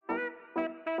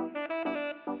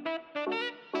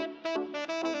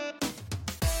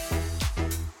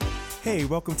Hey,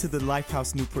 welcome to the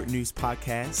Lifehouse Newport News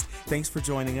podcast. Thanks for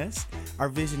joining us. Our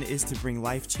vision is to bring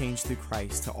life change through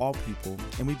Christ to all people,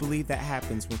 and we believe that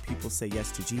happens when people say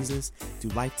yes to Jesus, do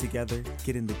life together,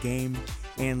 get in the game,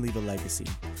 and leave a legacy.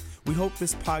 We hope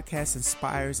this podcast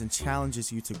inspires and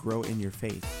challenges you to grow in your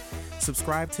faith.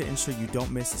 Subscribe to ensure you don't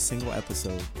miss a single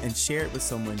episode, and share it with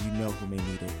someone you know who may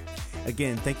need it.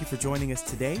 Again, thank you for joining us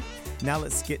today. Now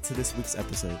let's get to this week's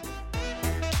episode.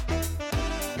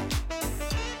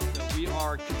 We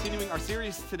are continuing our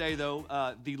series today,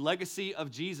 though, The Legacy of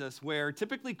Jesus, where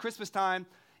typically Christmas time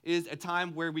is a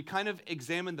time where we kind of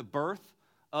examine the birth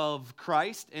of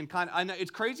Christ. And I know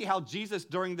it's crazy how Jesus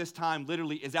during this time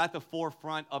literally is at the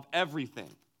forefront of everything.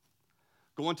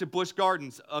 Going to Busch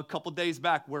Gardens a couple days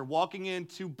back, we're walking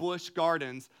into Busch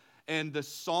Gardens, and the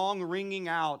song ringing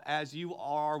out as you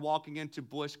are walking into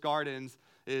Busch Gardens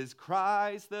is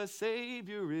Christ the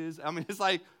Savior is. I mean, it's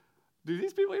like, do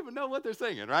these people even know what they're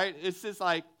singing, right? It's just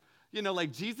like, you know,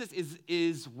 like Jesus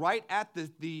is right at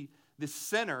the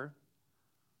center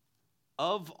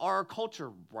of our culture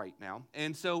right now.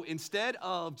 And so instead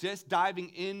of just diving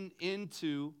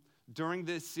into during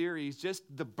this series, just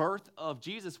the birth of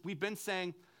Jesus, we've been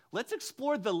saying, let's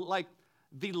explore the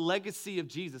legacy of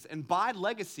Jesus. And by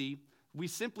legacy, we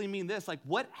simply mean this, like,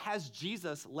 what has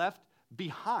Jesus left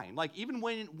behind? Like, even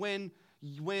when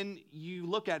you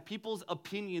look at people's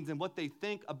opinions and what they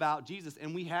think about Jesus,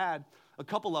 and we had a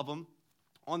couple of them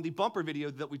on the bumper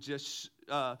video that we just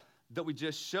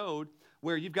showed,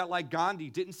 where you've got like Gandhi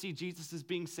didn't see Jesus as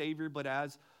being Savior, but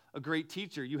as a great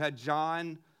teacher. You had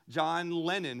John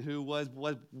Lennon, who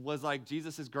was like,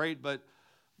 Jesus is great, but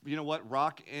you know what?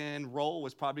 Rock and roll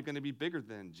was probably going to be bigger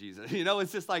than Jesus. You know,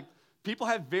 it's just like people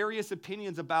have various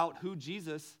opinions about who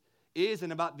Jesus is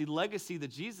and about the legacy that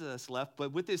Jesus left.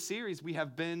 But with this series, we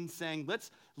have been saying,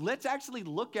 let's actually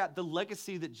look at the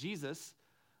legacy that Jesus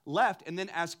left, and then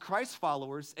as Christ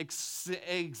followers,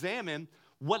 examine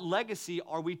what legacy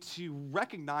are we to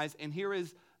recognize, and here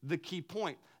is the key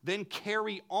point. Then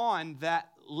carry on that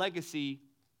legacy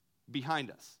behind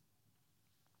us.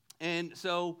 And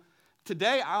so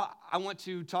today, I want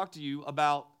to talk to you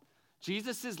about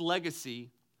Jesus'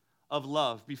 legacy of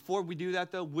love. Before we do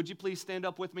that, though, would you please stand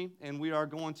up with me? And we are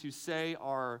going to say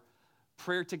our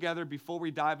prayer together before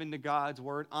we dive into God's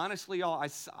word. Honestly, y'all,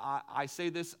 I say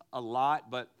this a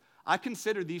lot, but I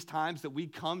consider these times that we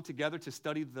come together to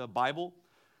study the Bible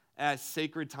as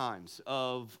sacred times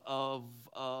of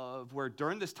where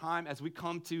during this time, as we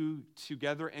come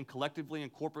together and collectively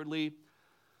and corporately,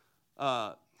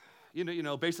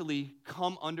 basically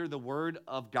come under the word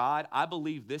of God, I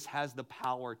believe this has the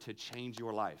power to change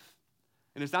your life.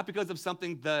 And it's not because of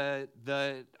something that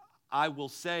I will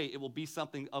say, it will be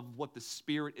something of what the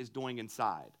Spirit is doing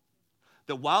inside.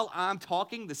 That while I'm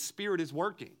talking, the Spirit is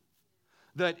working.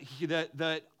 That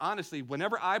honestly,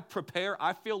 whenever I prepare,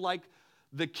 I feel like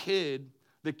the kid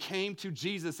that came to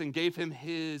Jesus and gave him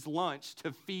his lunch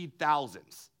to feed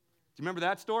thousands. Do you remember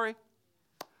that story?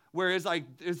 Where it's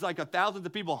like thousands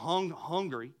of people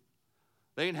hungry.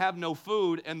 They didn't have no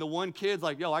food, and the one kid's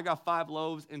like, yo, I got 5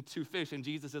 loaves and 2 fish, and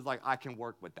Jesus is like, I can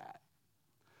work with that.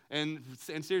 And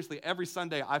seriously, every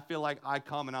Sunday, I feel like I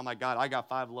come and I'm like, God, I got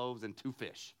 5 loaves and 2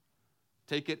 fish.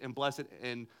 Take it and bless it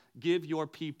and give your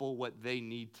people what they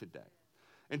need today.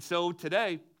 And so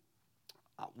today,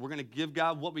 we're going to give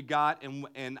God what we got,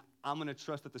 and I'm going to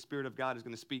trust that the Spirit of God is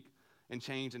going to speak and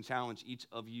change and challenge each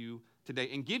of you today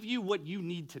and give you what you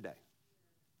need today.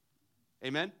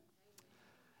 Amen?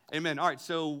 Amen. All right,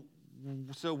 so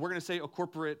we're going to say a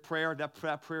corporate prayer. That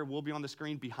prayer will be on the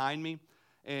screen behind me.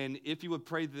 And if you would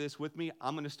pray this with me,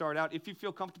 I'm going to start out. If you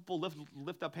feel comfortable,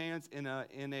 lift up hands in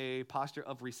a posture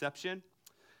of reception.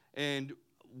 And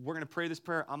we're going to pray this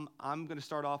prayer. I'm going to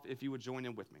start off if you would join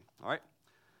in with me. All right?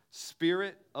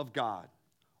 Spirit of God,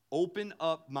 open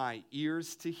up my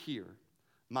ears to hear,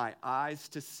 my eyes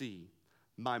to see,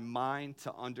 my mind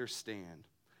to understand,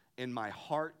 and my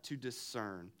heart to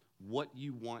discern what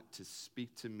you want to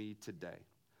speak to me today.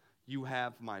 You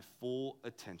have my full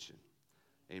attention.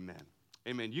 Amen.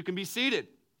 Amen. You can be seated.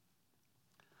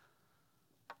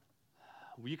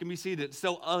 You can be seated.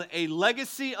 So a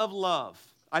legacy of love.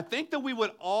 I think that we would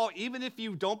all, even if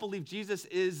you don't believe Jesus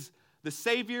is the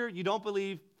Savior, you don't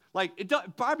believe,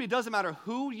 probably doesn't matter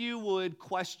who you would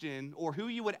question or who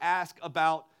you would ask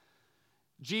about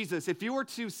Jesus. If you were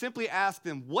to simply ask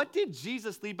them, what did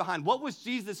Jesus leave behind? What was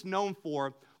Jesus known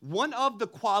for? One of the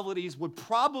qualities would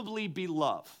probably be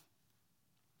love.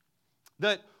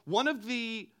 That one of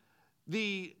the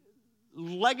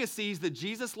legacies that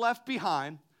Jesus left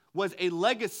behind was a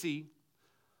legacy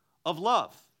of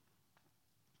love.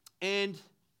 And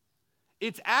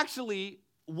it's actually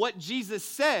what Jesus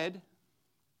said,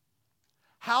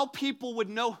 how people would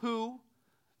know who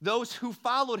those who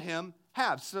followed him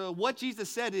have. So what Jesus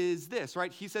said is this,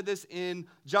 right? He said this in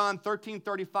John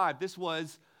 13:35.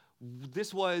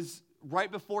 This was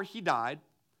right before he died.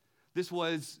 This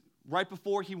was right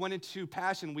before he went into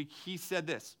Passion Week. He said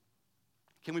this.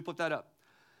 Can we put that up?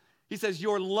 He says,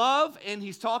 your love, and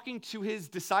he's talking to his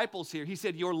disciples here. He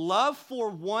said, your love for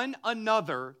one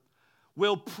another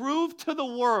will prove to the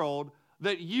world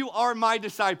that you are my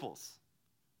disciples.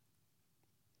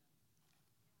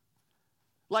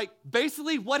 Like,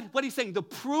 basically what he's saying, the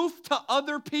proof to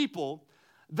other people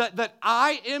that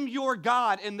I am your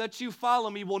God and that you follow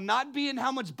me will not be in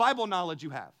how much Bible knowledge you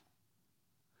have.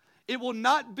 It will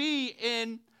not be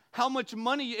in how much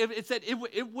money, it said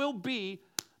it will be,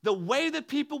 the way that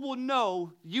people will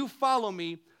know you follow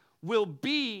me will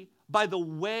be by the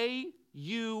way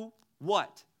you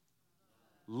what?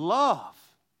 Love.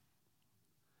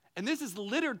 And this is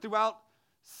littered throughout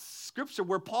Scripture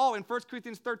where Paul in 1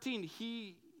 Corinthians 13,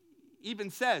 he even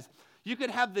says, you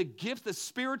could have the gifts, the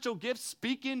spiritual gifts,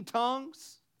 speak in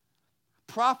tongues,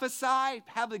 prophesy,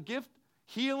 have the gift,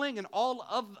 healing, and all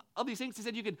of these things. He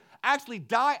said you could actually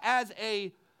die as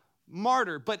a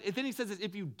martyr. But then he says this,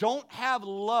 if you don't have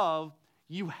love,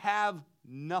 you have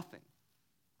nothing.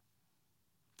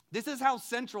 This is how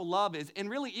central love is. And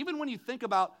really, even when you think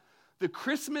about the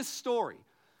Christmas story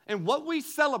and what we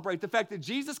celebrate, the fact that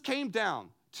Jesus came down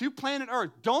to planet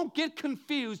Earth, don't get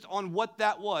confused on what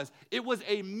that was. It was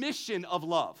a mission of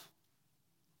love.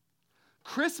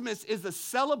 Christmas is a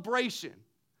celebration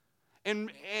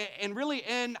and really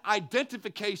an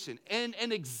identification and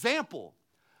an example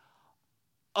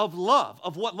of love,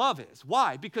 of what love is.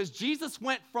 Why? Because Jesus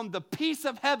went from the peace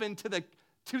of heaven to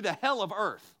the hell of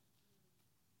earth.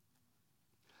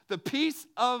 The peace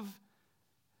of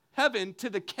heaven to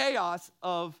the chaos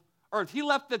of earth. He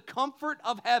left the comfort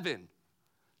of heaven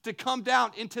to come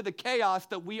down into the chaos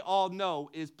that we all know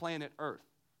is planet Earth.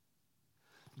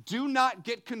 Do not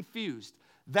get confused.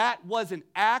 That was an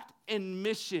act and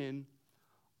mission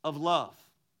of love.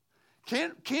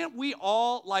 Can't we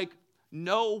all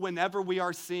know whenever we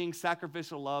are seeing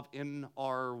sacrificial love in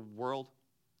our world?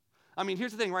 I mean,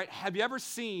 here's the thing, right? Have you ever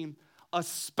seen a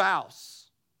spouse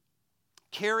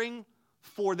caring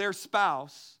for their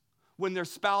spouse when their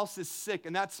spouse is sick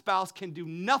and that spouse can do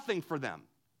nothing for them?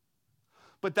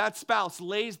 But that spouse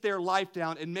lays their life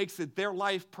down and makes it their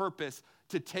life purpose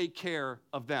to take care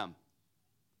of them.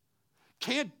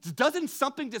 Doesn't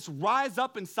something just rise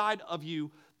up inside of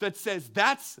you that says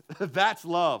that's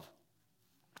love?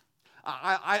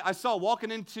 I saw walking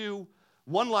into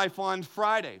One Life on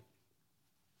Friday.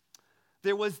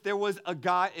 There was a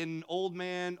guy, an old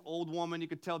man, old woman. You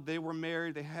could tell they were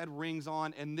married. They had rings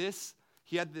on, and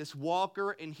he had this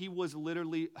walker, and he was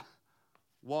literally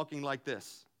walking like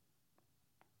this.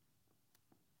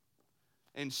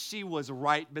 And she was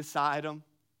right beside him,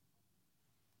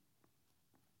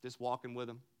 just walking with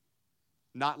him,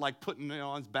 not like putting it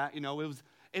on his back. It was.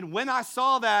 And when I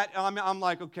saw that, I'm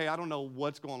like, okay, I don't know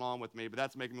what's going on with me, but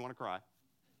that's making me want to cry.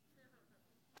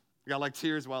 I got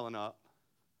tears welling up.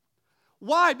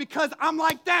 Why? Because I'm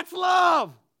like, that's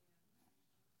love.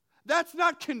 That's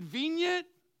not convenient.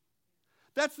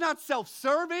 That's not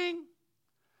self-serving.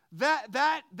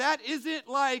 That isn't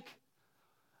like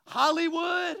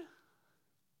Hollywood.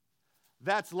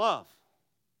 That's love.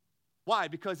 Why?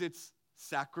 Because it's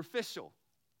sacrificial.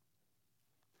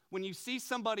 When you see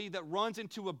somebody that runs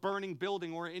into a burning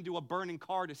building or into a burning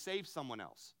car to save someone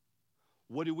else,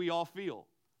 what do we all feel?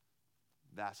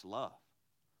 That's love.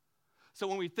 So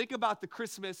when we think about the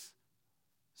Christmas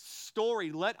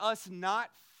story, let us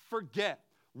not forget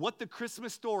what the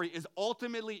Christmas story is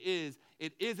ultimately is.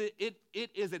 It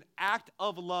is an act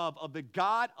of love of the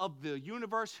God of the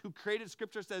universe who created.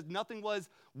 Scripture says nothing was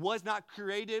not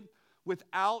created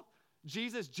without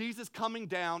Jesus. Jesus coming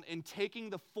down and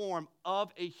taking the form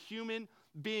of a human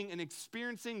being and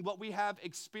experiencing what we have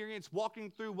experienced, walking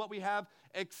through what we have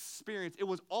experienced. It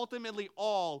was ultimately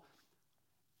all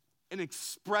an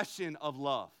expression of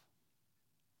love.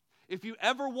 If you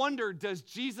ever wonder, does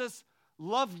Jesus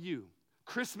love you?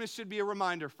 Christmas should be a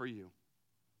reminder for you.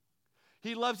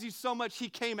 He loves you so much, he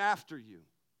came after you.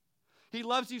 He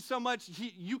loves you so much,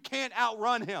 you can't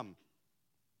outrun him.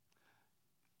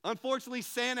 Unfortunately,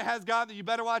 Santa has got that. You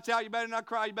better watch out. You better not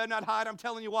cry. You better not hide. I'm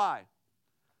telling you why.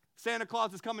 Santa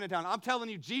Claus is coming to town. I'm telling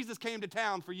you, Jesus came to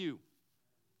town for you.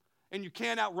 And you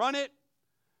can't outrun it.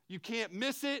 You can't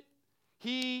miss it.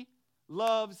 He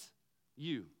loves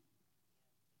you.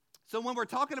 So when we're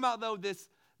talking about, though,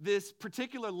 this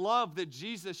particular love that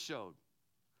Jesus showed,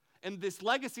 and this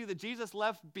legacy that Jesus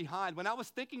left behind, when I was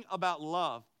thinking about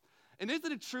love, and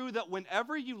isn't it true that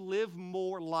whenever you live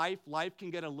more life, life can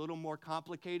get a little more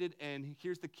complicated, and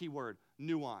here's the key word,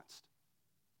 nuanced.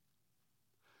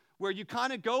 Where you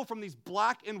kind of go from these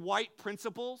black and white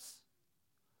principles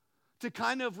to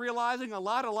kind of realizing a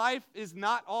lot of life is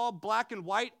not all black and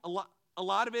white. A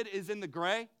lot of it is in the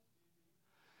gray.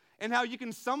 And how you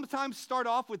can sometimes start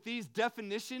off with these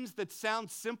definitions that sound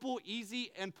simple,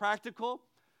 easy, and practical.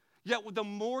 Yet the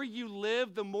more you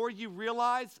live, the more you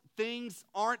realize things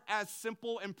aren't as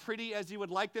simple and pretty as you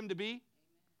would like them to be.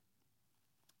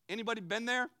 Anybody been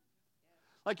there?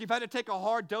 Like you've had to take a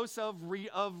hard dose of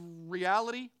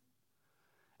reality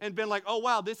and been like, oh,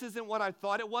 wow, this isn't what I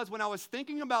thought it was. When I was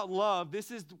thinking about love,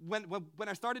 this is when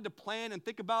I started to plan and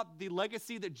think about the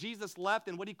legacy that Jesus left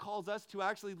and what he calls us to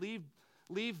actually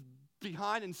leave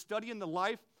behind and study in the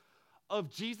life of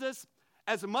Jesus.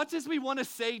 As much as we want to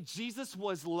say Jesus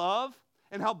was love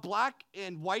and how black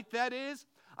and white that is,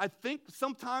 I think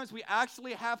sometimes we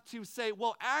actually have to say,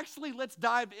 well, actually, let's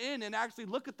dive in and actually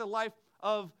look at the life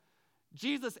of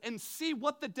Jesus and see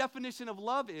what the definition of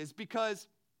love is, because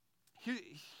here's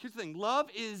the thing. Love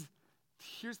is,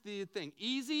 here's the thing,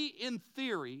 easy in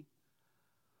theory,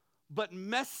 but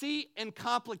messy and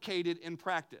complicated in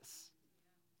practice.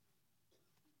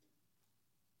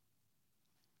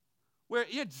 Where,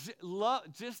 yeah,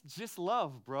 just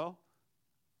love, bro.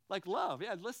 Like love,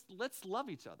 yeah, let's love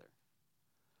each other.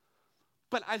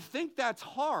 But I think that's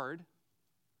hard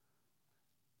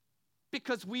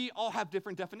because we all have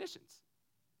different definitions.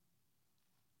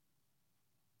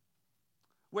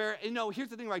 Where, here's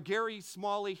the thing, right? Gary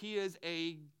Smalley, he is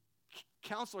a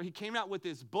counselor. He came out with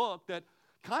this book that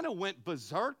kind of went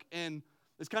berserk and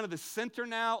is kind of the center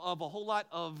now of a whole lot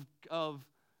of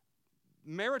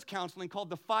marriage counseling called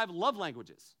The 5 Love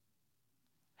Languages.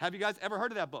 Have you guys ever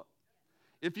heard of that book?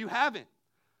 If you haven't,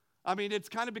 I mean, it's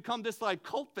kind of become this like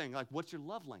cult thing, like, what's your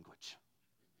love language?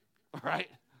 All right?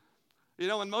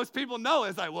 And most people know,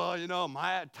 it's like, well,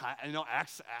 my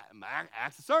acts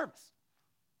of service.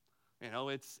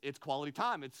 It's quality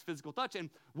time, it's physical touch. And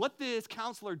what this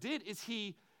counselor did is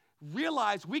he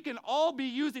realized we can all be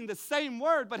using the same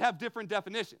word but have different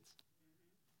definitions.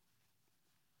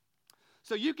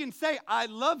 So you can say, I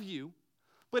love you,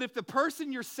 but if the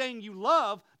person you're saying you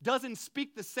love doesn't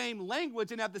speak the same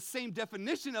language and have the same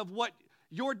definition of what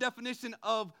your definition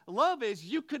of love is,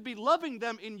 you could be loving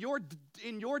them in your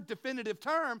definitive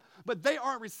term, but they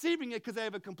aren't receiving it because they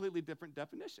have a completely different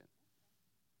definition.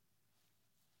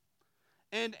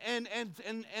 And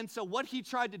so what he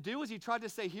tried to do is he tried to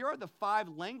say, here are the 5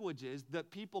 languages that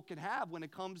people can have when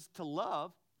it comes to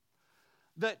love.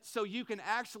 That so you can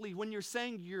actually, when you're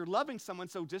saying you're loving someone,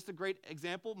 so just a great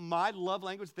example, my love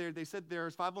language there, they said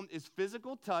there's 5 of them, is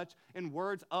physical touch and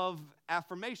words of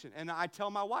affirmation. And I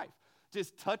tell my wife,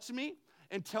 just touch me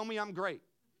and tell me I'm great.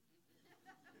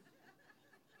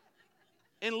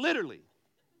 And literally,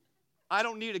 I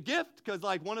don't need a gift because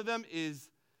like one of them is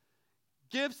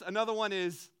gifts, another one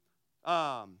is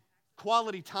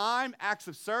quality time, acts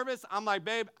of service. I'm like,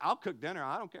 babe, I'll cook dinner.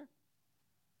 I don't care.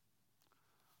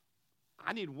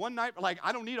 I need one night, like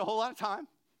I don't need a whole lot of time.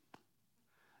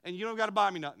 And you don't got to buy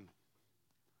me nothing.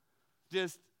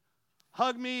 Just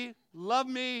hug me, love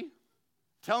me,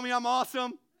 tell me I'm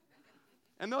awesome.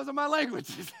 And those are my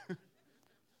languages.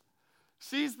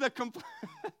 She's the complete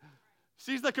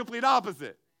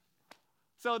opposite.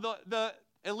 So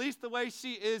at least the way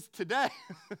she is today,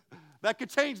 that could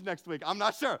change next week. I'm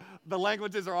not sure. The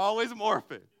languages are always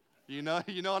morphing. You know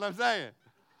what I'm saying?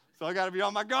 So I got to be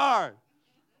on my guard.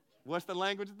 What's the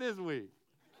language this week?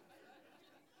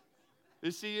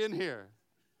 Is she in here?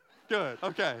 Good.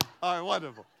 Okay. All right.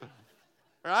 Wonderful.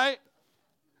 Right?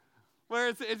 Where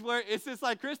it's just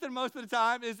like Kristen most of the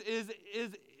time is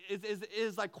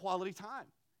like quality time.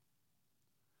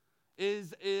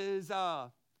 Is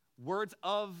words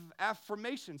of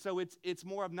affirmation. So it's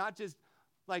more of not just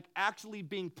like actually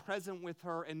being present with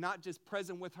her and not just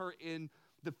present with her in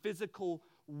the physical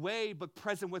way, but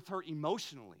present with her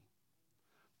emotionally.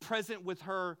 Present with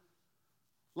her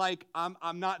like I'm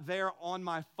not there on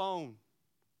my phone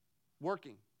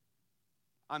working.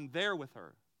 I'm there with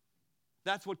her.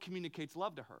 That's what communicates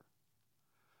love to her.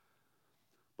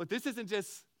 But this isn't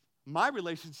just my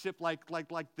relationship like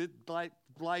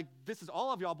this is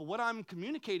all of y'all, but what I'm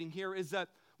communicating here is that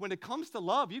when it comes to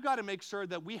love, you got to make sure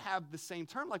that we have the same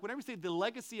term. Like whenever we say the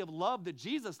legacy of love that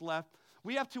Jesus left,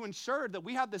 we have to ensure that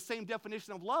we have the same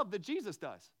definition of love that Jesus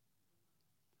does.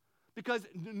 Because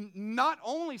not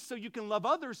only so you can love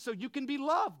others, so you can be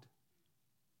loved.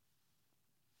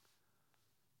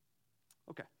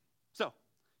 Okay, so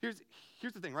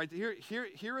here's the thing, right?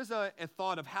 Here is a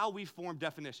thought of how we form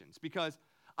definitions, because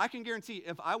I can guarantee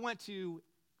if I went to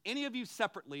any of you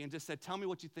separately and just said, tell me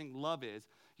what you think love is,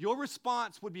 your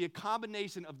response would be a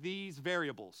combination of these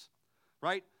variables,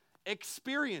 right?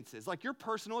 Experiences, like your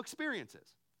personal experiences.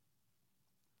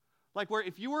 Like where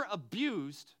if you were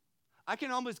abused, I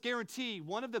can almost guarantee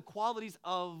one of the qualities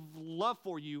of love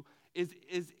for you is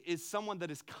someone that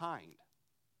is kind.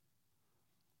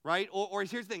 Right? Or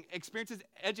here's the thing, experiences,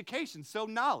 education, so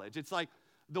knowledge. It's like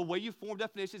the way you form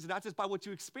definitions is not just by what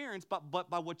you experience, but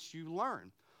by what you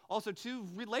learn. Also, too,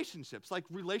 relationships. Like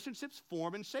relationships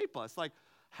form and shape us. Like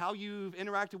how you've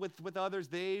interacted with others,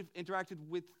 they've interacted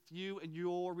with you and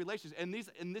your relationships.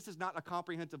 And this is not a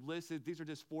comprehensive list. These are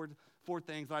just four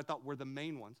things that I thought were the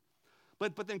main ones.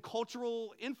 But then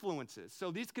cultural influences. So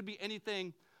these could be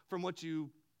anything from what you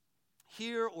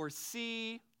hear or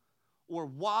see or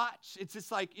watch. It's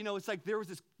just like, it's like there was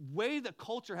this way that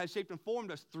culture has shaped and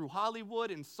formed us through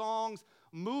Hollywood and songs,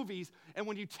 movies. And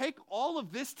when you take all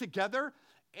of this together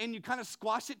and you kind of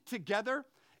squash it together,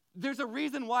 there's a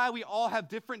reason why we all have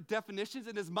different definitions.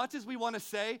 And as much as we want to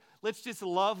say, let's just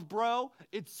love, bro,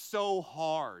 it's so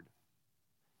hard.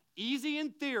 Easy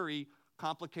in theory,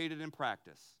 complicated in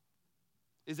practice.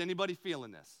 Is anybody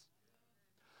feeling this?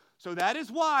 So that is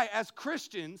why, as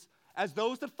Christians, as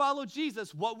those that follow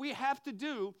Jesus, what we have to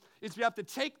do is we have to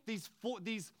take these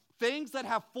things that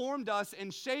have formed us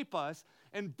and shape us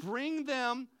and bring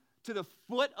them to the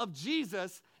foot of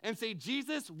Jesus and say,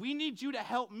 Jesus, we need you to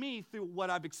help me through what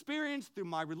I've experienced, through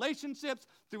my relationships,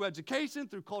 through education,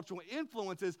 through cultural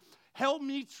influences. Help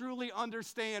me truly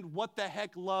understand what the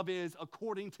heck love is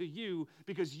according to you,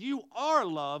 because you are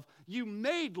love, you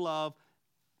made love,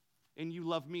 and you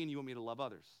love me and you want me to love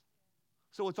others.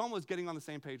 So it's almost getting on the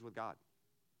same page with God.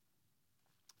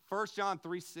 1 John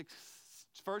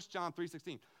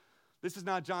 3:16. This is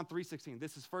not John 3:16.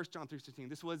 This is 1 John 3:16.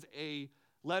 This was a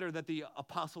letter that the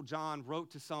Apostle John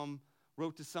wrote to some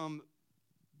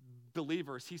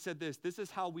believers. He said this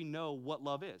is how we know what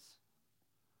love is.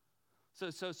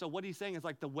 So what he's saying is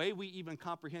like the way we even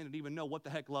comprehend and even know what the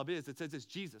heck love is, it says it's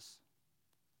Jesus.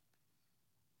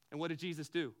 And what did Jesus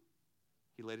do?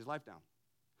 He laid his life down.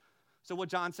 So what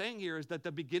John's saying here is that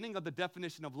the beginning of the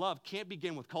definition of love can't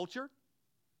begin with culture.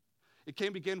 It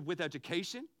can't begin with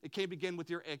education. It can't begin with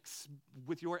your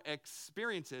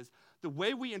experiences. The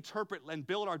way we interpret and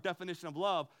build our definition of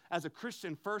love as a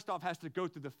Christian, first off, has to go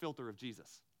through the filter of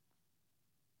Jesus.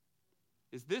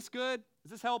 Is this good?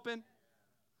 Is this helping?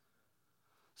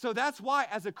 So that's why,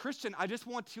 as a Christian, I just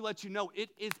want to let you know it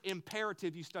is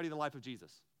imperative you study the life of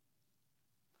Jesus.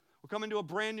 We're coming to a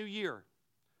brand new year.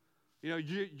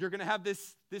 You're going to have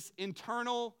this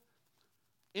internal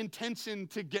intention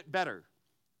to get better.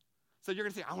 So you're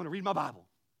going to say, I want to read my Bible.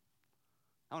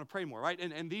 I want to pray more, right?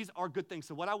 And these are good things.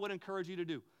 So what I would encourage you to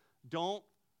do, don't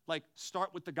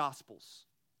start with the Gospels.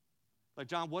 Like,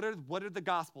 John, what are the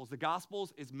Gospels? The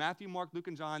Gospels is Matthew, Mark, Luke,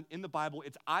 and John in the Bible.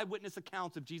 It's eyewitness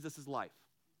accounts of Jesus' life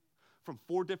from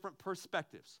 4 different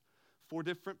perspectives, 4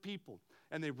 different people.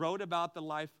 And they wrote about the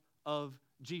life of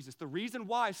Jesus. The reason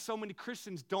why so many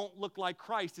Christians don't look like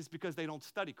Christ is because they don't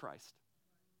study Christ.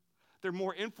 They're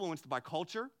more influenced by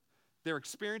culture, their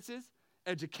experiences,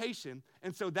 education.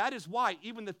 And so that is why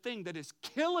even the thing that is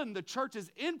killing the church's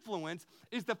influence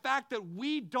is the fact that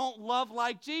we don't love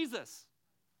like Jesus.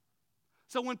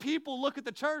 So when people look at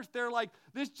the church, they're like,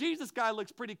 this Jesus guy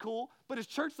looks pretty cool, but his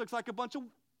church looks like a bunch of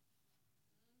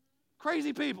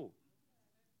crazy people.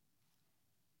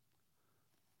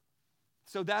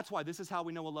 So that's why this is how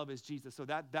we know what love is Jesus. So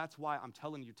that's why I'm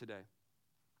telling you today,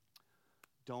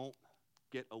 don't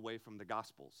get away from the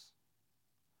Gospels.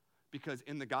 Because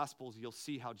in the Gospels, you'll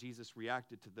see how Jesus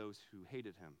reacted to those who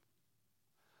hated him.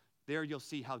 There you'll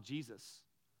see how Jesus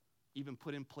even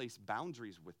put in place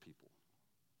boundaries with people.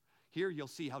 Here you'll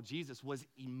see how Jesus was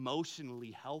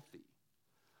emotionally healthy.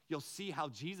 You'll see how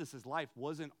Jesus' life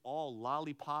wasn't all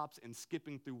lollipops and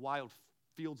skipping through wild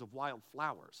fields of wild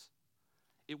flowers.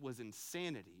 It was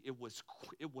insanity. It was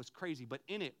crazy. But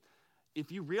in it,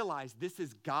 if you realize this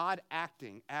is God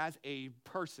acting as a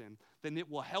person, then it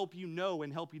will help you know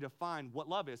and help you define what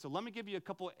love is. So let me give you a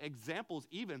couple examples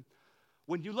even.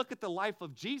 When you look at the life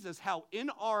of Jesus, how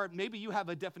maybe you have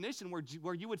a definition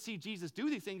where you would see Jesus do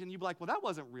these things and you'd be like, well, that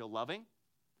wasn't real loving.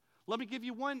 Let me give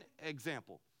you one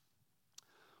example.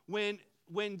 When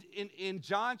in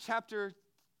John chapter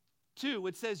 2,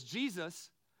 it says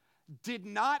Jesus did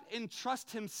not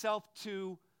entrust himself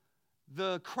to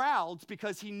the crowds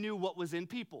because he knew what was in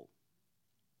people.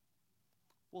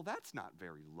 Well, that's not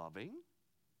very loving.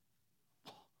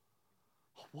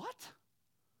 What?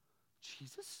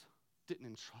 Jesus didn't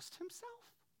entrust himself?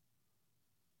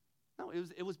 No,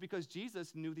 it was because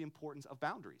Jesus knew the importance of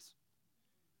boundaries.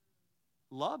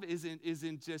 Love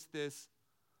isn't just this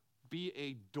be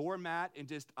a doormat and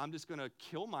I'm just going to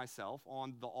kill myself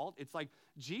on the altar. It's like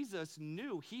Jesus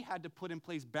knew he had to put in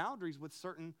place boundaries with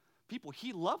certain people.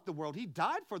 He loved the world. He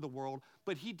died for the world,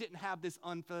 but he didn't have this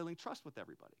unfailing trust with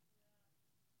everybody.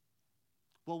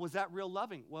 Well, was that real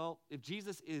loving? Well, if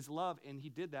Jesus is love and he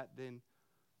did that, then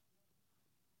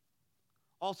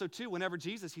also, too, whenever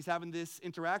he's having this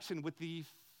interaction with the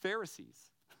Pharisees.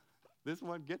 This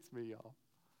one gets me, y'all.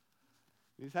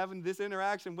 He's having this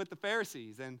interaction with the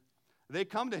Pharisees, and they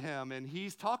come to him, and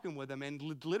he's talking with them, and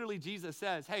literally Jesus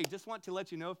says, hey, just want to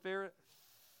let you know,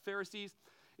 Pharisees,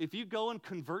 if you go and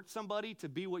convert somebody to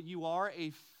be what you are,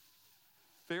 a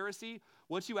Pharisee,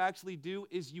 what you actually do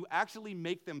is you actually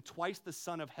make them twice the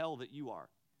son of hell that you are.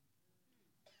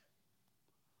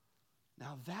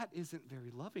 Now, that isn't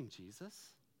very loving, Jesus.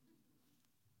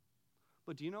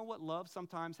 But do you know what love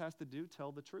sometimes has to do?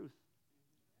 Tell the truth.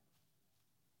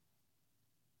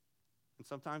 And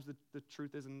sometimes the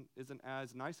truth isn't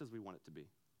as nice as we want it to be.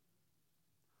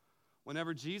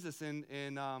 Whenever Jesus in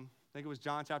I think it was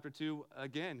John chapter 2,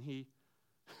 again,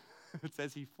 it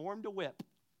says he formed a whip.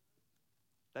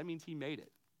 That means he made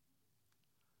it.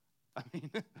 I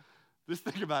mean, just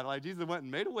think about it. Like Jesus went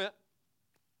and made a whip,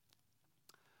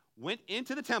 went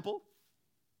into the temple,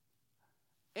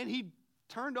 and he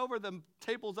turned over the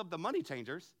tables of the money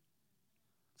changers.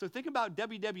 So think about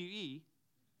WWE,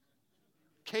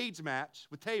 cage match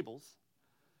with tables.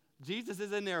 Jesus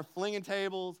is in there flinging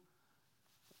tables,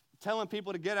 telling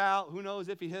people to get out. Who knows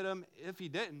if he hit them, if he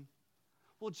didn't.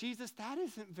 Well, Jesus, that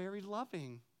isn't very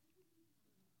loving.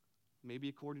 Maybe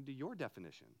according to your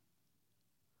definition.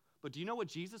 But do you know what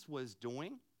Jesus was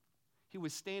doing? He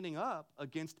was standing up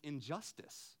against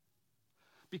injustice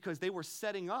because they were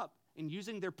setting up and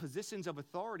using their positions of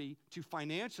authority to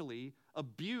financially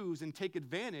abuse and take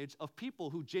advantage of people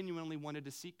who genuinely wanted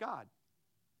to seek God.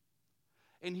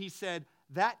 And he said,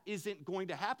 that isn't going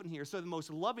to happen here. So the most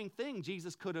loving thing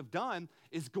Jesus could have done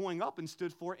is going up and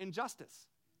stood for injustice.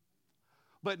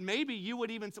 But maybe you would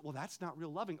even say, well, that's not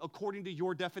real loving according to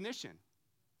your definition.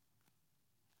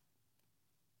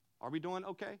 Are we doing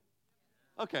okay?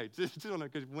 Okay, just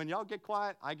because when y'all get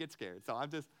quiet, I get scared. So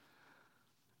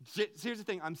here's the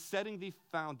thing. I'm setting the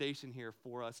foundation here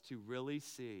for us to really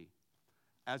see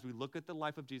as we look at the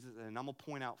life of Jesus, and I'm going to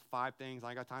point out 5 things. I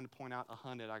ain't got time to point out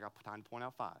 100. I got time to point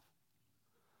out 5.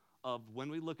 Of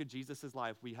when we look at Jesus'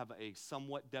 life, we have a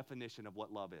somewhat definition of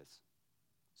what love is.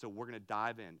 So we're going to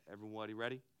dive in. Everybody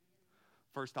ready?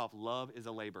 First off, love is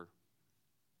a labor.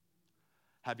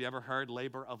 Have you ever heard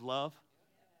labor of love?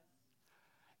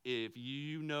 If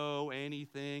you know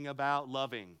anything about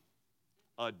loving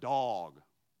a dog,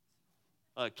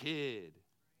 a kid,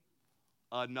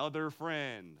 another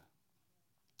friend,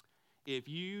 if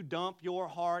you dump your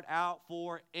heart out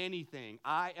for anything,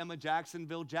 I am a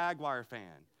Jacksonville Jaguar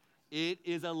fan. It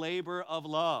is a labor of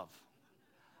love.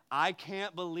 I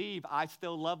can't believe I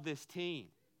still love this team.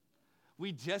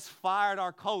 We just fired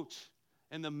our coach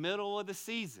in the middle of the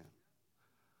season.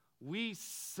 We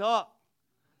suck,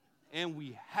 and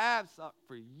we have sucked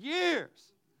for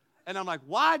years. And I'm like,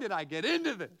 why did I get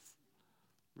into this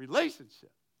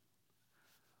relationship?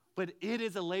 But it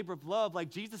is a labor of love. Like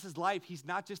Jesus' life, he's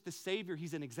not just the Savior,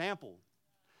 he's an example.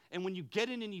 And when you get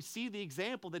in and you see the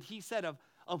example that he said of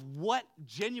what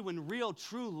genuine, real,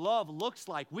 true love looks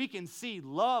like, we can see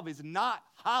love is not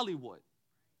Hollywood.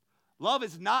 Love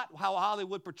is not how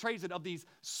Hollywood portrays it of these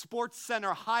Sports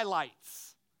Center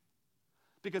highlights.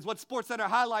 Because what Sports Center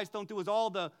highlights don't do is all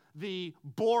the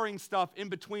boring stuff in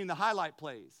between the highlight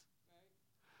plays.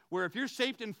 Where if you're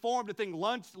shaped and formed to think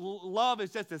love is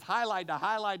just this highlight to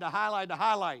highlight to highlight to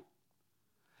highlight.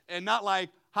 And not like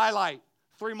highlight,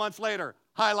 3 months later,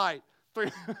 highlight,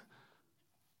 3.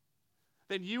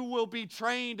 Then you will be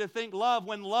trained to think love.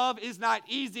 When love is not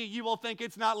easy, you will think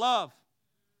it's not love.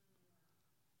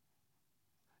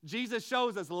 Jesus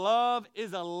shows us love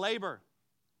is a labor.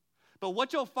 But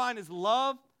what you'll find is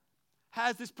love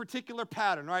has this particular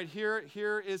pattern, right?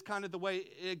 Here is kind of the way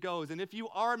it goes. And if you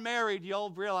are married, you'll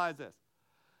realize this.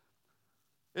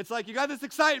 It's like you got this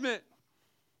excitement.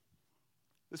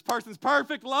 This person's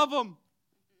perfect, love them.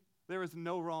 There is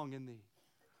no wrong in thee.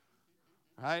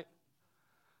 Right?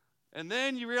 And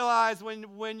then you realize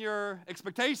when your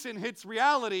expectation hits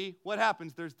reality, what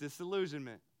happens? There's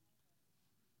disillusionment.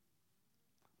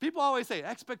 People always say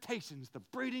expectations, the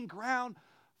breeding ground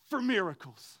for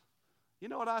miracles. You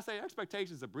know what I say?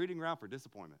 Expectations is a breeding ground for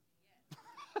disappointment.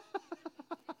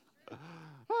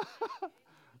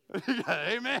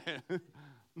 Amen.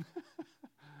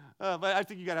 But I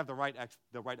think you got to have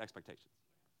the right expectations.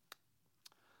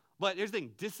 But here's the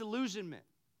thing, disillusionment,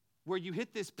 where you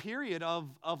hit this period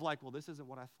of like, well, this isn't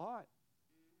what I thought.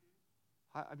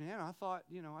 I thought,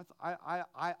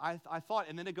 I thought,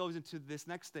 and then it goes into this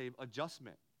next stage,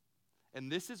 adjustment.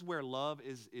 And this is where love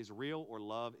is real or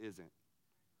love isn't.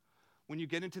 When you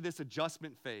get into this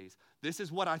adjustment phase, this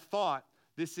is what I thought,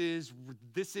 this is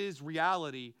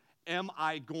reality. Am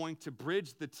I going to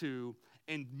bridge the two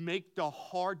and make the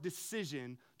hard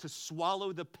decision to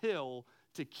swallow the pill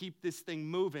to keep this thing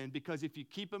moving? Because if you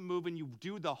keep it moving, you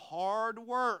do the hard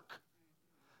work,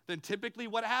 then typically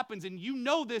what happens, and you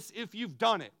know this if you've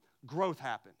done it, growth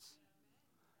happens.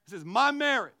 This is my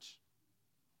marriage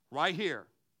right here.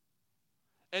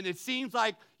 And it seems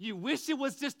like you wish it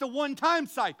was just a one-time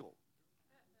cycle.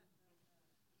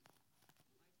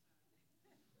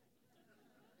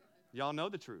 Y'all know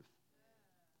the truth.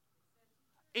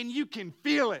 And you can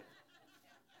feel it.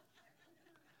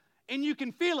 And you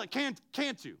can feel it,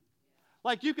 can't you?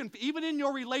 Like you can, even in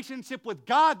your relationship with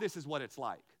God, this is what it's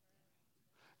like.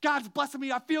 God's blessing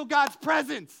me. I feel God's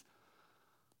presence.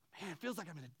 Man, it feels like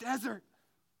I'm in a desert.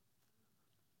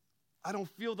 I don't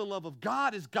feel the love of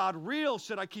God. Is God real?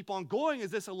 Should I keep on going?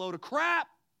 Is this a load of crap?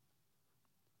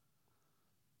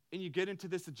 And you get into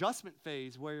this adjustment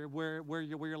phase where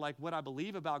you're like, what I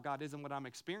believe about God isn't what I'm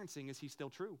experiencing. Is he still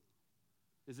true?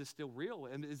 Is this still real?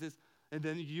 And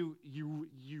then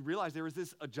you realize there is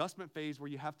this adjustment phase where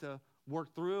you have to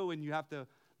work through and you have to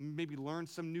maybe learn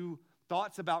some new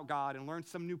thoughts about God and learn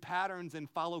some new patterns and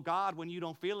follow God when you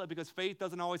don't feel it, because faith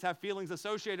doesn't always have feelings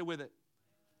associated with it.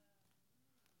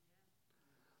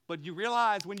 But you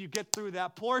realize when you get through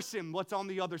that portion, what's on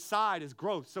the other side is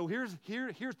growth. So here's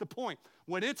the point.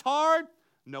 When it's hard,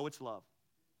 know it's love.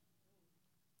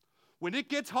 When it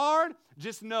gets hard,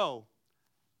 just know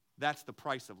that's the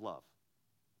price of love.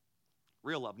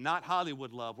 Real love, not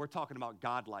Hollywood love. We're talking about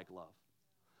God-like love.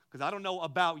 Because I don't know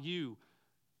about you.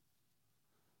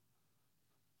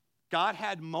 God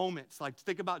had moments, like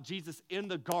think about Jesus in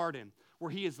the garden,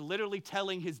 where he is literally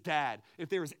telling his dad, if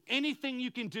there is anything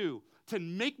you can do to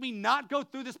make me not go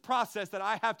through this process that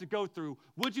I have to go through,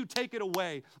 would you take it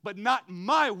away? But not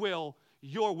my will,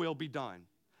 your will be done.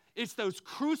 It's those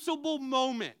crucible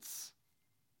moments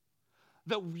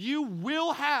that you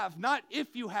will have, not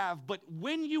if you have, but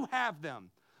when you have them,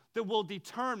 that will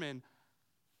determine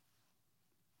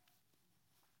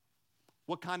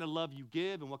what kind of love you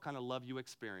give and what kind of love you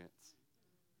experience.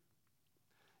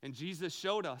 And Jesus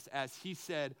showed us, as he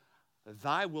said,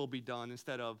 thy will be done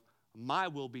instead of my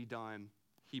will be done.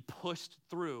 He pushed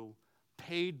through,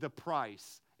 paid the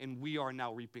price, and we are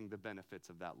now reaping the benefits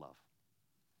of that love.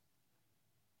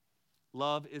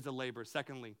 Love is a labor.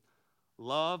 Secondly,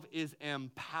 love is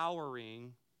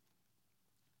empowering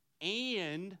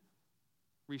and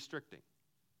restricting.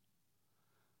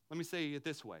 Let me say it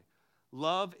this way.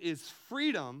 Love is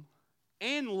freedom,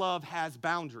 and love has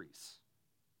boundaries.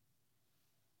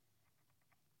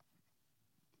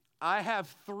 I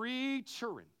have 3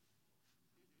 children.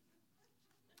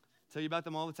 Tell you about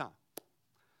them all the time.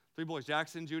 3 boys,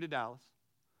 Jackson, Judah, Dallas,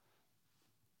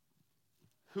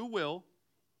 who will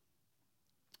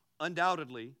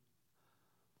undoubtedly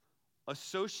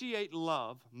associate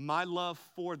love, my love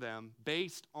for them,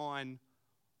 based on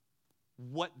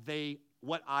what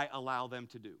I allow them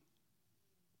to do.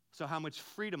 So how much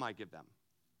freedom I give them.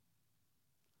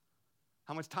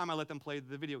 How much time I let them play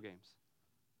the video games.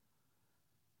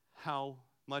 How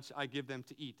much I give them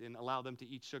to eat and allow them to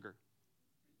eat sugar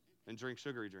and drink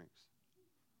sugary drinks.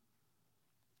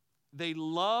 They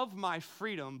love my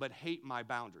freedom but hate my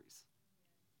boundaries.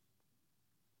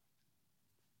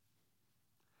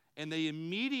 And they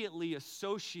immediately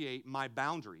associate my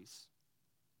boundaries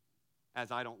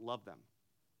as I don't love them.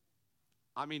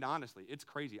 I mean, honestly, it's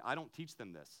crazy. I don't teach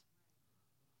them this.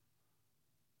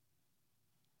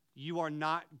 You are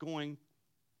not going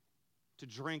to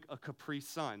drink a Capri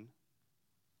Sun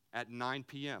at 9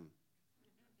 p.m.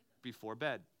 before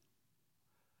bed.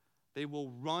 They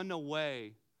will run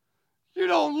away. You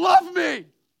don't love me!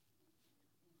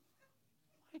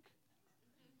 Like,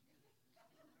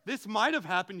 this might have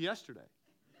happened yesterday.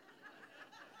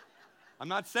 I'm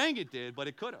not saying it did, but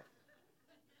it could have.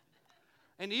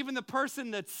 And even the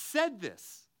person that said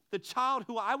this, the child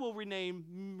who I will remain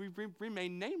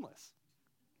nameless,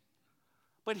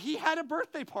 but he had a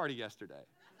birthday party yesterday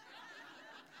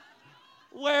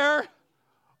where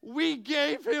we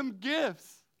gave him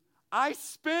gifts. I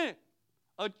spent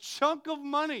a chunk of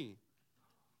money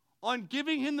on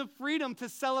giving him the freedom to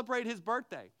celebrate his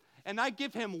birthday. And I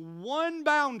give him one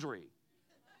boundary,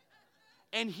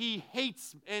 and he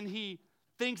hates, and he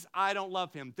thinks I don't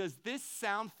love him. Does this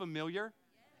sound familiar?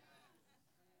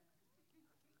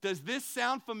 Does this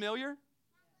sound familiar?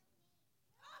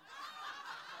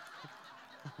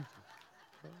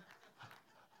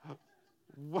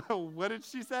 What did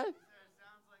she say?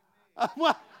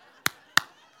 What?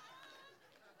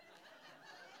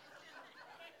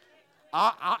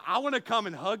 I want to come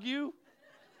and hug you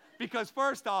because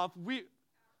first off, we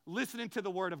listening to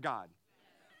the Word of God.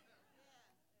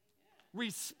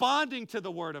 Responding to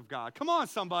the Word of God. Come on,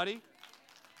 somebody.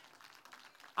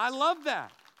 I love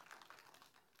that.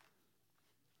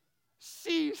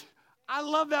 I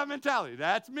love that mentality.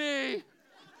 That's me.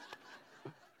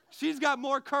 She's got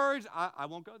more courage. I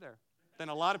won't go there than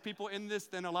a lot of people in this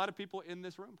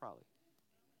room probably.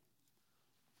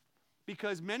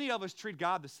 Because many of us treat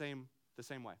God the same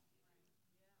way.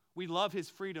 We love his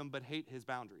freedom but hate his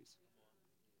boundaries.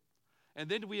 And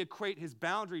then we equate his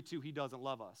boundary to he doesn't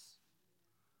love us.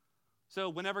 So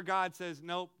whenever God says,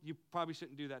 nope, you probably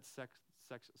shouldn't do that,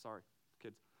 sorry,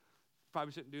 kids.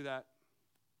 Probably shouldn't do that.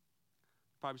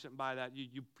 Probably shouldn't buy that.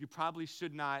 You probably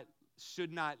should not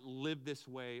live this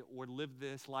way or live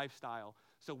this lifestyle.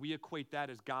 So we equate that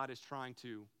as God is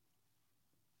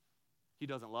he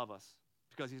doesn't love us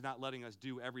because he's not letting us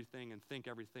do everything and think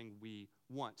everything we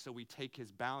want. So we take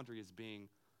his boundary as being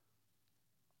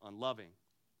unloving.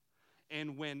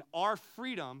 And when our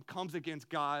freedom comes against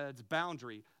God's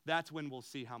boundary, that's when we'll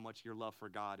see how much your love for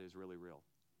God is really real.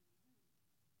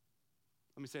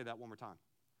 Let me say that one more time.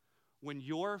 When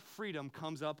your freedom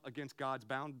comes up against God's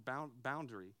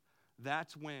boundary,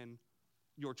 that's when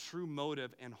your true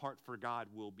motive and heart for God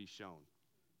will be shown.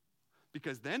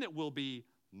 Because then it will be,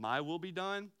 my will be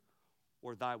done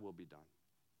or thy will be done.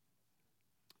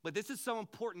 But this is so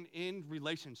important in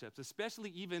relationships, especially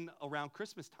even around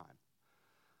Christmas time.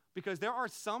 Because there are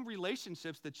some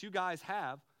relationships that you guys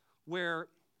have where,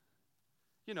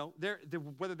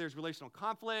 whether there's relational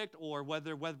conflict or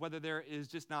whether there is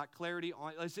just not clarity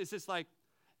on, it's just like,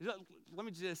 let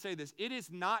me just say this. It is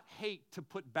not hate to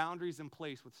put boundaries in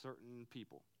place with certain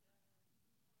people.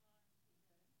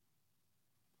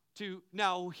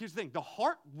 Now, here's the thing. The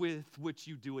heart with which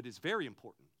you do it is very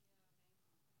important.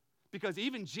 Because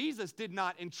even Jesus did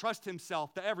not entrust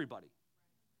himself to everybody.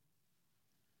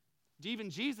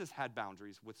 Even Jesus had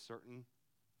boundaries with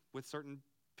certain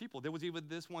people. There was even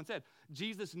this one said,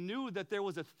 Jesus knew that there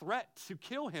was a threat to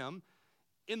kill him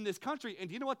in this country. And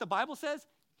do you know what the Bible says?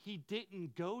 He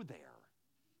didn't go there.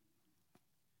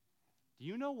 Do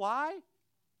you know why?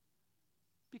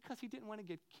 Because he didn't want to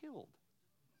get killed.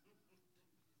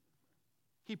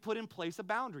 He put in place a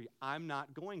boundary. I'm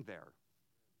not going there.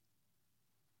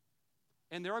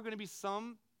 And there are going to be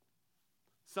some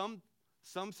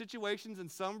situations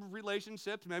and some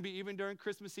relationships, maybe even during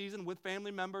Christmas season with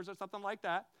family members or something like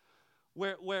that,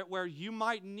 where you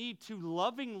might need to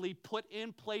lovingly put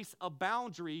in place a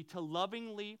boundary to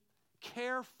lovingly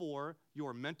care for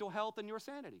your mental health and your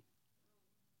sanity.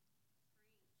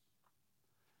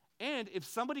 And if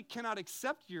somebody cannot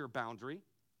accept your boundary,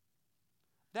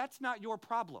 that's not your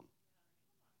problem.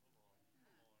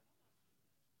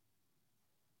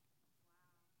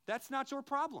 That's not your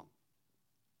problem.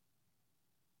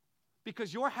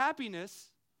 Because your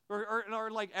happiness, or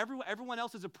like everyone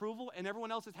else's approval and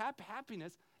everyone else's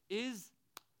happiness is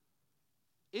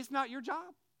not your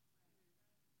job.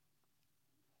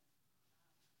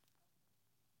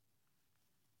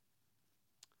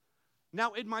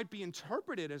 Now, it might be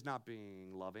interpreted as not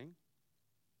being loving,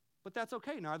 but that's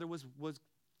okay. Neither was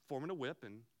forming a whip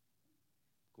and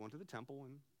going to the temple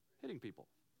and hitting people.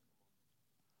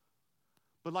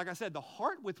 But like I said, the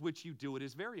heart with which you do it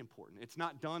is very important. It's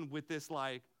not done with this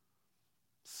like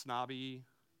snobby,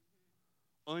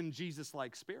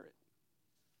 un-Jesus-like spirit.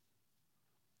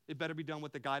 It better be done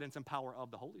with the guidance and power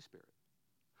of the Holy Spirit.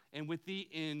 And with the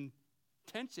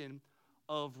intention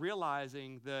of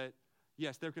realizing that,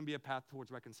 yes, there can be a path towards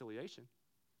reconciliation.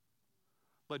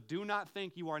 But do not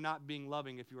think you are not being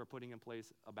loving if you are putting in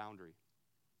place a boundary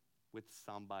with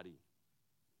somebody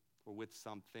or with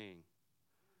something.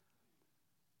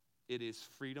 It is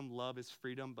freedom. Love is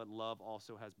freedom, but love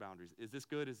also has boundaries. Is this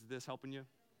good? Is this helping you?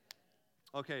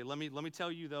 Okay, let me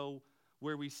tell you, though,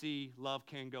 where we see love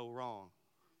can go wrong,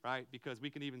 right? Because we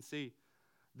can even see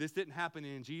this didn't happen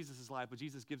in Jesus' life, but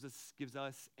Jesus gives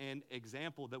us an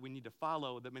example that we need to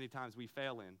follow that many times we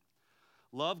fail in.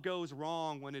 Love goes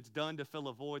wrong when it's done to fill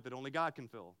a void that only God can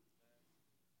fill.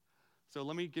 So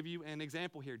let me give you an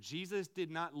example here. Jesus did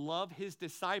not love his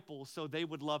disciples so they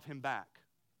would love him back.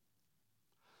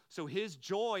 So his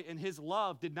joy and his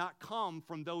love did not come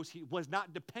from those he was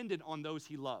not dependent on those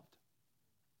he loved.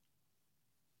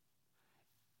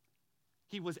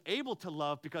 He was able to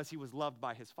love because he was loved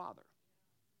by his Father.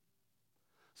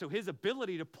 So his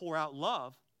ability to pour out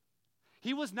love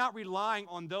He was not relying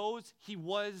on those he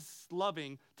was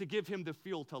loving to give him the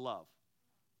fuel to love.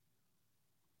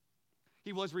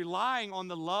 He was relying on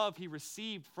the love he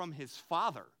received from his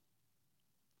Father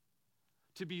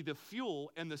to be the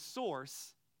fuel and the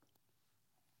source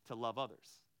to love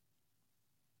others.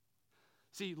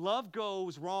 See, love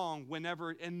goes wrong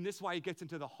whenever, and this is why it gets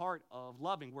into the heart of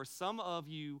loving, where some of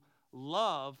you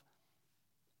love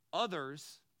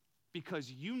others because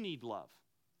you need love.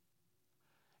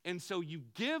 And so you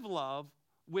give love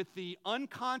with the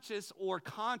unconscious or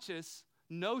conscious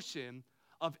notion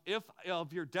of if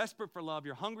you're desperate for love,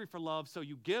 you're hungry for love, so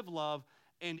you give love,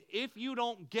 and if you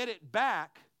don't get it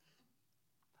back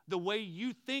the way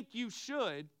you think you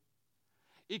should,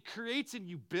 it creates in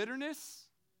you bitterness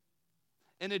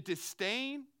and a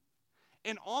disdain,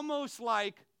 and almost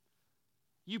like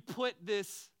you put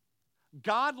this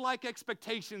God-like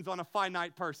expectations on a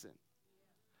finite person.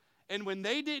 And when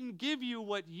they didn't give you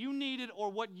what you needed or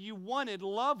what you wanted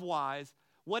love-wise,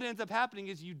 what ends up happening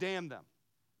is you damn them.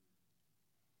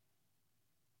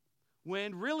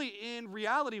 When really, in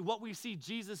reality, what we see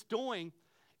Jesus doing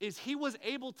is he was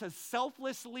able to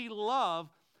selflessly love,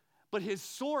 but his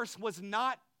source was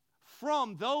not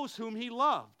from those whom he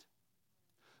loved.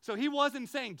 So he wasn't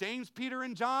saying, James, Peter,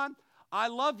 and John, I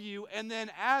love you, and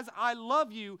then as I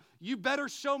love you, you better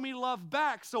show me love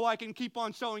back so I can keep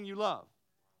on showing you love.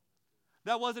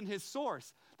 That wasn't his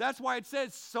source. That's why it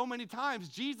says so many times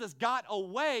Jesus got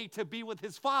away to be with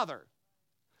his Father.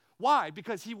 Why?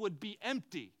 Because he would be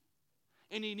empty,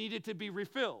 and he needed to be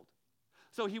refilled.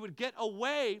 So he would get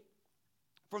away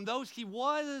from those he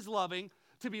was loving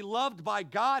to be loved by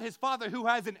God, his Father, who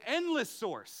has an endless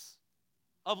source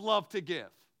of love to give.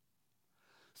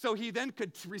 So he then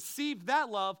could receive that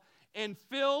love and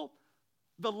fill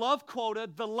the love quota,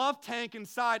 the love tank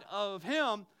inside of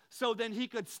him, so then he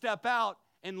could step out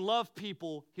and love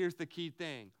people, here's the key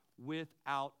thing,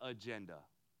 without agenda.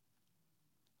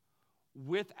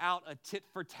 Without a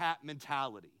tit-for-tat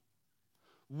mentality.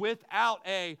 Without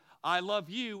a, I love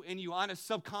you, and you honestly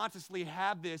subconsciously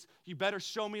have this, you better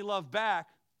show me love back.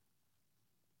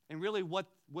 And really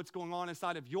what's going on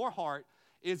inside of your heart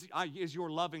is you're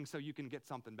loving so you can get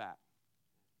something back.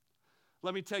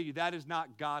 Let me tell you, that is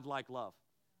not God-like love,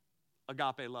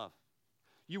 agape love.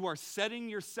 You are setting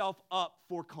yourself up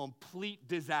for complete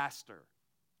disaster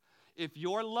if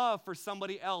your love for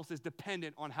somebody else is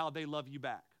dependent on how they love you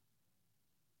back.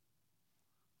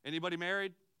 Anybody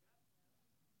married?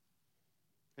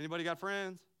 Anybody got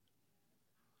friends?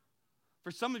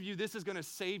 For some of you, this is going to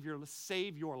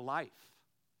save your life,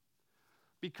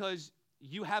 because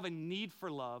you have a need for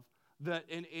love.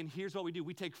 And here's what we do.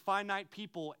 We take finite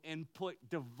people and put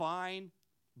divine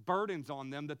burdens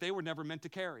on them that they were never meant to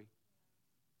carry.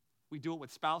 We do it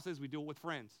with spouses. We do it with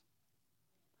friends.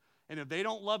 And if they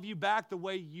don't love you back the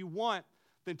way you want,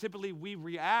 then typically we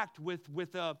react with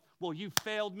well, you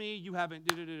failed me. You haven't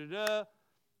da-da-da-da-da.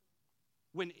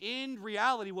 When in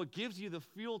reality, what gives you the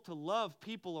fuel to love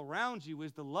people around you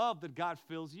is the love that God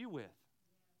fills you with.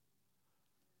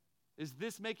 Is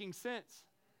this making sense?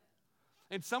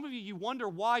 And some of you, you wonder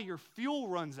why your fuel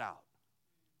runs out.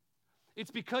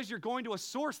 It's because you're going to a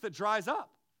source that dries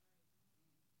up.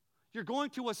 You're going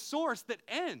to a source that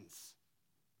ends.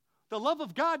 The love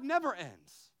of God never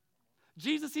ends.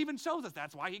 Jesus even shows us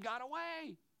that's why he got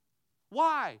away.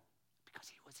 Why? Because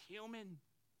he was human.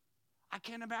 I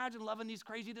can't imagine loving these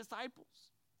crazy disciples.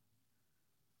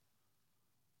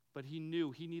 But he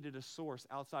knew he needed a source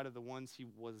outside of the ones he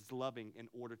was loving in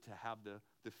order to have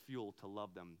the fuel to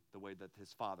love them the way that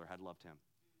his Father had loved him.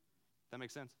 That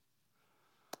makes sense?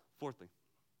 Fourthly,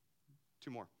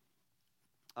 two more.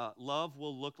 Love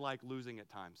will look like losing at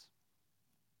times.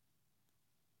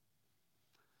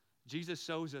 Jesus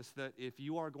shows us that if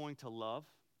you are going to love,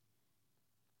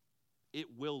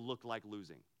 it will look like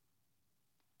losing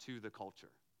to the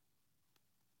culture.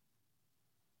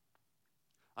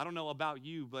 I don't know about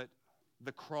you, but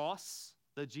the cross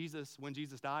that when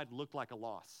Jesus died, looked like a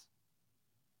loss.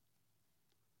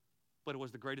 But it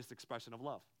was the greatest expression of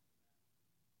love.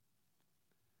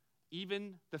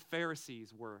 Even the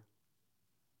Pharisees were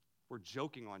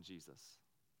joking on Jesus,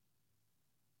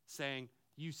 saying,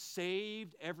 you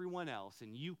saved everyone else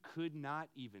and you could not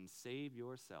even save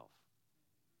yourself.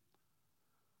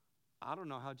 I don't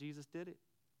know how Jesus did it.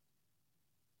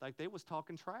 Like they was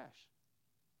talking trash.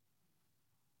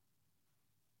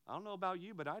 I don't know about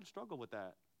you, but I'd struggle with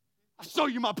that. I'll show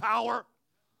you my power.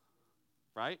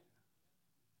 Right?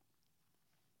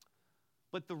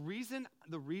 But the reason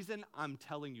I'm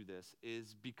telling you this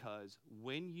is because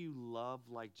when you love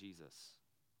like Jesus,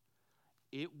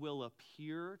 it will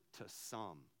appear to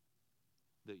some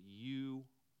that you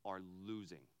are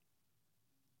losing.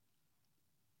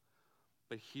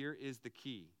 But here is the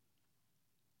key.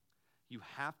 You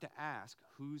have to ask,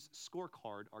 whose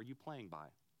scorecard are you playing by?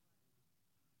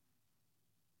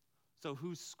 So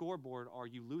whose scoreboard are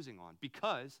you losing on?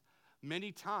 Because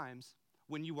many times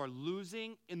when you are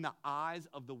losing in the eyes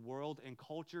of the world and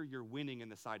culture, you're winning in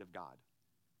the sight of God.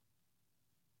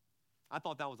 I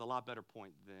thought that was a lot better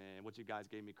point than what you guys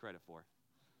gave me credit for.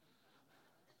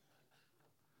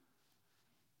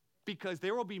 Because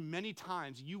there will be many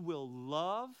times you will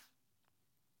love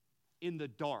in the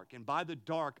dark. And by the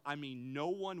dark, I mean no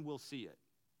one will see it.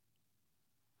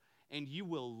 And you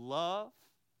will love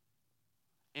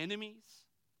enemies.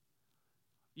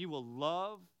 You will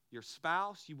love your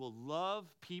spouse. You will love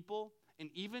people. And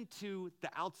even to the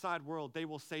outside world, they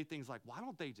will say things like, why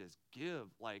don't they just give?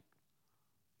 Like,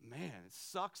 man, it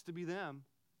sucks to be them.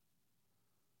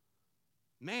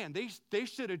 Man, they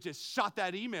should have just shot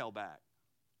that email back.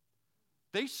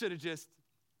 They should have just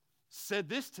said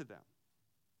this to them.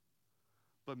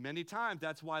 But many times,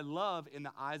 that's why love in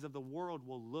the eyes of the world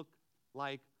will look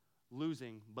like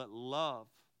losing. But love,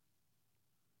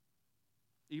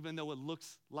 even though it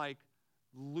looks like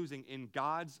losing, in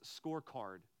God's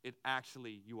scorecard,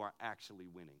 you are actually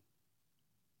winning.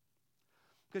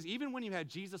 Because even when you had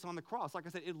Jesus on the cross, like I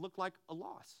said, it looked like a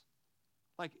loss.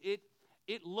 Like it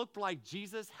looked like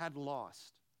Jesus had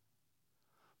lost.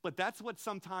 But that's what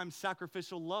sometimes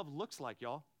sacrificial love looks like,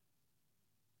 y'all.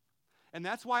 And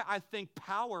that's why I think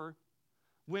power,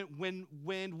 when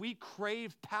we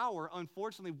crave power,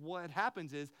 unfortunately what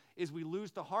happens is we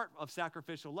lose the heart of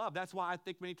sacrificial love. That's why I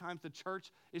think many times the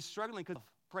church is struggling because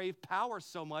crave power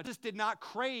so much. Jesus did not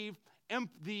crave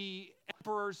the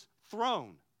emperor's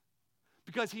throne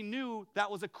because he knew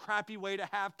that was a crappy way to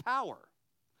have power.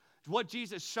 What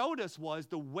Jesus showed us was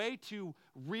the way to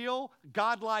real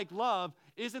godlike love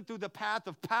isn't through the path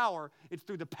of power, it's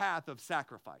through the path of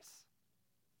sacrifice.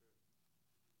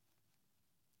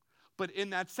 But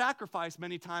in that sacrifice,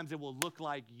 many times it will look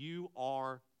like you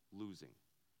are losing.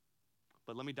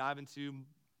 But let me dive into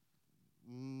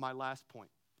my last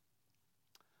point.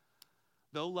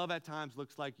 Though love at times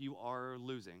looks like you are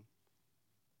losing,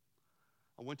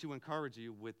 I want to encourage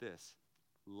you with this.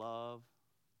 Love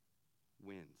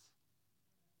wins.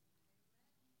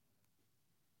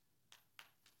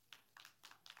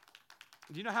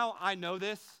 Do you know how I know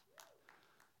this?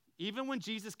 Even when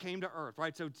Jesus came to earth,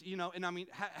 right? So, and I mean,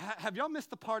 have y'all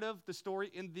missed the part of the story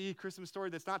in the Christmas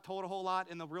story that's not told a whole lot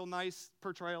in the real nice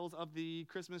portrayals of the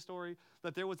Christmas story?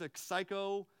 That there was a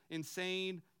psycho,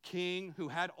 insane king who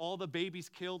had all the babies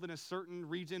killed in a certain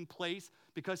region, place,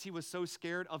 because he was so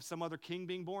scared of some other king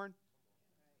being born?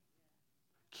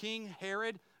 King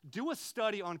Herod. Do a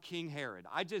study on King Herod.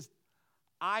 I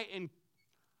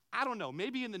don't know,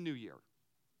 maybe in the new year.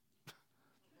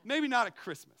 Maybe not at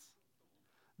Christmas.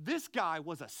 This guy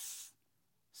was a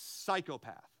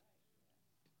psychopath.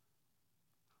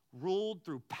 Ruled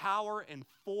through power and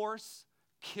force,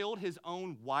 killed his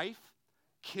own wife,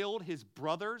 killed his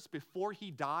brothers. Before he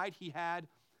died, he died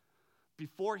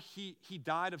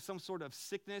of some sort of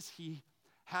sickness, he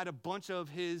had a bunch of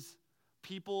his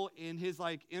people in his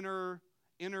inner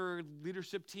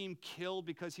leadership team killed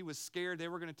because he was scared they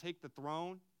were going to take the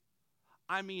throne.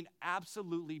 I mean,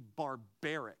 absolutely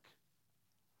barbaric.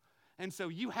 And so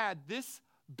you had this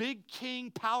big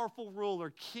king, powerful ruler,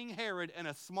 King Herod, and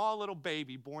a small little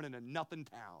baby born in a nothing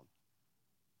town.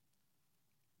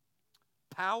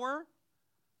 Power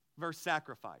versus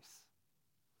sacrifice.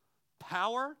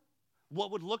 Power,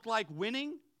 what would look like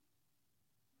winning,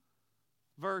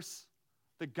 versus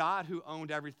the God who owned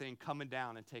everything coming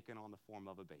down and taking on the form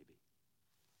of a baby.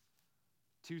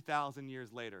 2,000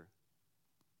 years later,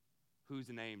 whose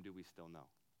name do we still know?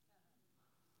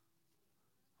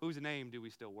 Whose name do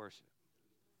we still worship?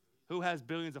 Who has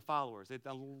billions of followers?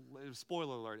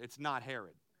 Spoiler alert, it's not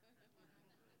Herod.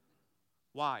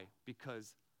 Why?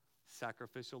 Because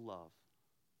sacrificial love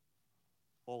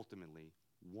ultimately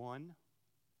won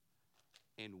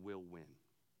and will win.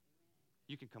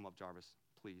 You can come up, Jarvis,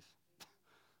 please.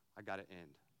 I got to end.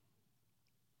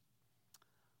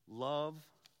 Love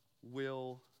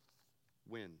will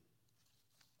win.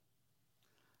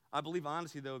 I believe,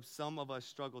 honestly, though, some of us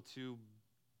struggle to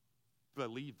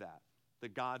believe that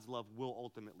God's love will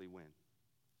ultimately win.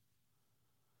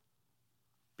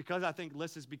 Because I think,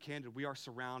 let's just be candid, we are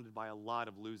surrounded by a lot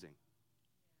of losing.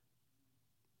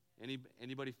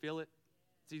 Anybody feel it?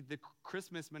 See, the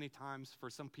Christmas, many times, for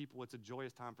some people, it's a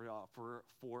joyous time.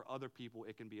 For other people,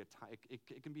 it can be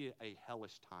it can be a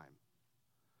hellish time.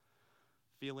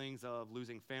 Feelings of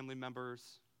losing family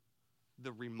members,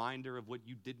 the reminder of what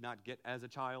you did not get as a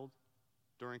child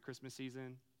during Christmas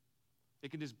season,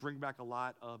 It can just bring back a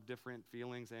lot of different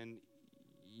feelings and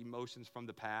emotions from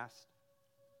the past.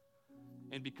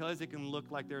 And because it can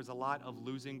look like there's a lot of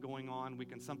losing going on, we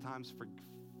can sometimes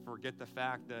forget the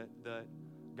fact that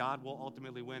God will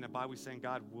ultimately win. And by we saying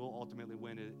God will ultimately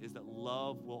win is that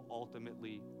love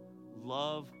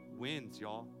wins,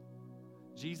 y'all.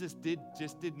 Jesus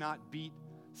did not beat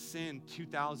sin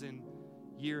 2,000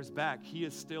 years back. He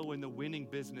is still in the winning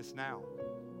business now.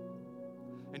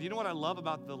 And you know what I love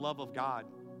about the love of God?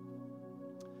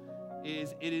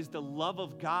 It is the love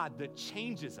of God that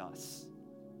changes us.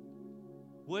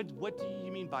 What do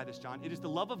you mean by this, John? It is the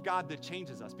love of God that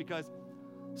changes us, because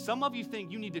some of you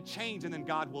think you need to change and then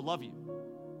God will love you.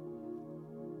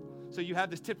 So you have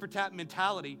this tit for tat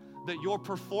mentality that your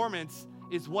performance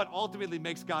is what ultimately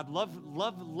makes God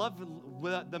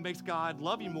that makes God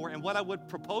love you more. And what I would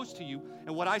propose to you,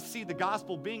 and what I see the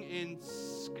gospel being in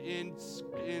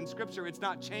Scripture, it's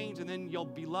not change and then you'll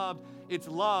be loved. It's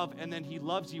love and then He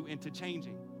loves you into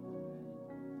changing.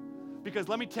 Because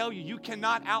let me tell you, you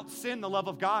cannot out-sin the love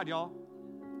of God, y'all.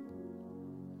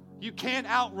 You can't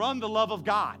outrun the love of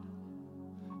God.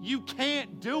 You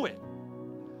can't do it.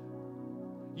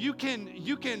 You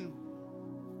can.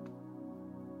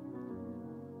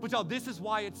 But y'all, this is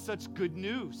why it's such good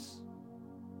news.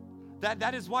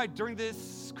 That is why during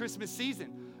this Christmas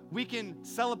season, we can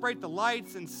celebrate the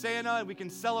lights and Santa, and we can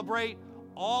celebrate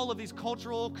all of these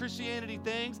cultural Christianity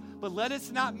things. But let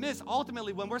us not miss,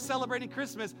 ultimately, when we're celebrating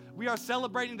Christmas, we are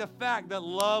celebrating the fact that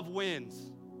love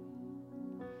wins.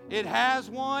 It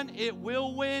has won, it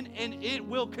will win, and it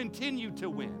will continue to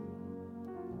win.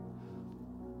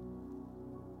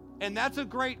 And that's a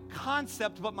great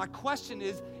concept, but my question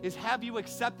is have you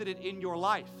accepted it in your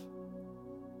life?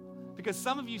 Because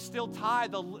some of you still tie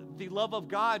the love of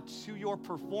God to your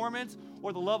performance,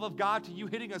 or the love of God to you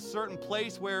hitting a certain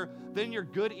place where then you're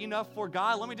good enough for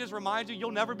God. Let me just remind you,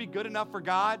 you'll never be good enough for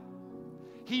God.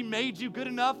 He made you good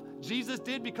enough. Jesus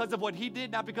did, because of what He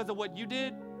did, not because of what you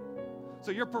did.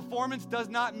 So your performance does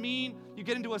not mean you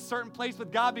get into a certain place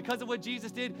with God because of what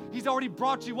Jesus did. He's already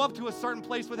brought you up to a certain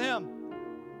place with Him.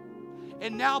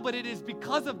 And now, but it is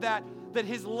because of that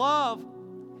His love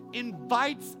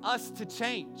invites us to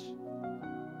change.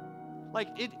 Like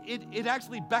it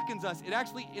actually beckons us. It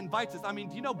actually invites us. I mean,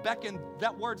 do you know beckon,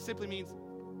 that word simply means,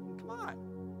 come on.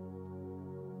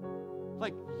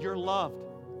 Like, you're loved.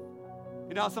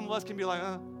 You know how some of us can be like,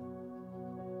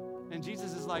 And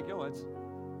Jesus is like, yo,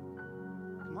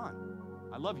 come on,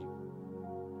 I love you.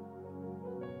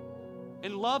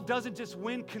 And love doesn't just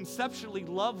win conceptually,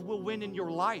 love will win in your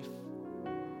life.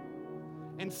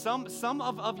 And some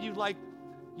of you, like,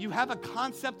 you have a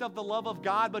concept of the love of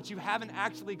God, but you haven't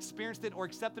actually experienced it or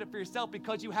accepted it for yourself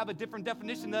because you have a different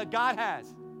definition that God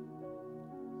has.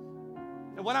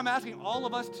 And what I'm asking all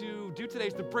of us to do today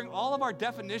is to bring all of our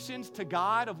definitions to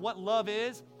God of what love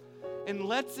is, and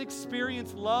let's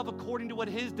experience love according to what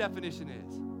His definition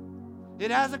is.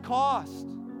 It has a cost.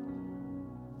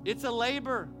 It's a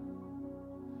labor.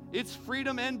 It's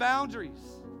freedom and boundaries.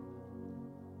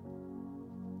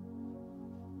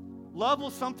 Love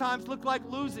will sometimes look like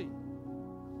losing.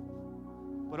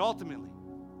 But ultimately,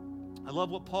 I love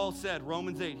what Paul said,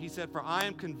 Romans 8. He said, for I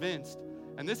am convinced,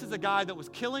 and this is a guy that was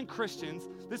killing Christians.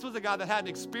 This was a guy that had an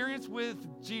experience with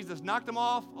Jesus, knocked him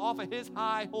off of his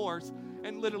high horse,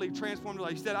 and literally transformed his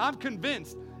life. He said, I'm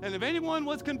convinced. And if anyone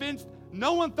was convinced,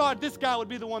 no one thought this guy would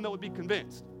be the one that would be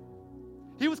convinced.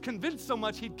 He was convinced so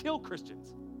much he'd kill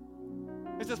Christians.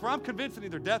 He says, for I'm convinced that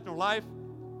neither death nor life,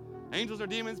 angels or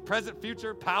demons, present,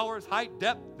 future, powers, height,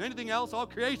 depth, anything else, all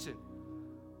creation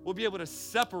will be able to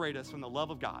separate us from the love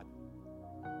of God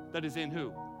that is in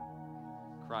who?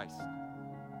 Christ.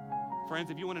 Friends,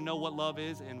 if you want to know what love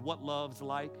is and what love's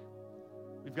like,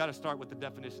 we've got to start with the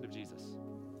definition of Jesus.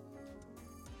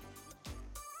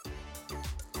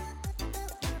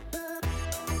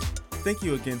 Thank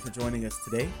you again for joining us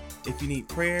today. If you need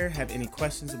prayer, have any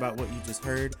questions about what you just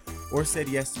heard, or said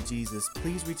yes to Jesus,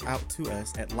 please reach out to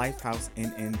us at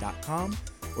lifehousenn.com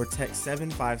or text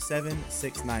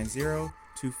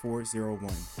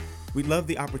 757-690-2401. We'd love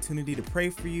the opportunity to pray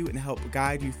for you and help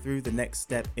guide you through the next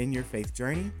step in your faith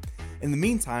journey. In the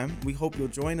meantime, we hope you'll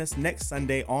join us next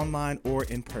Sunday online or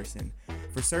in person.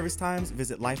 For service times,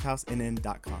 visit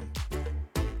lifehousenn.com.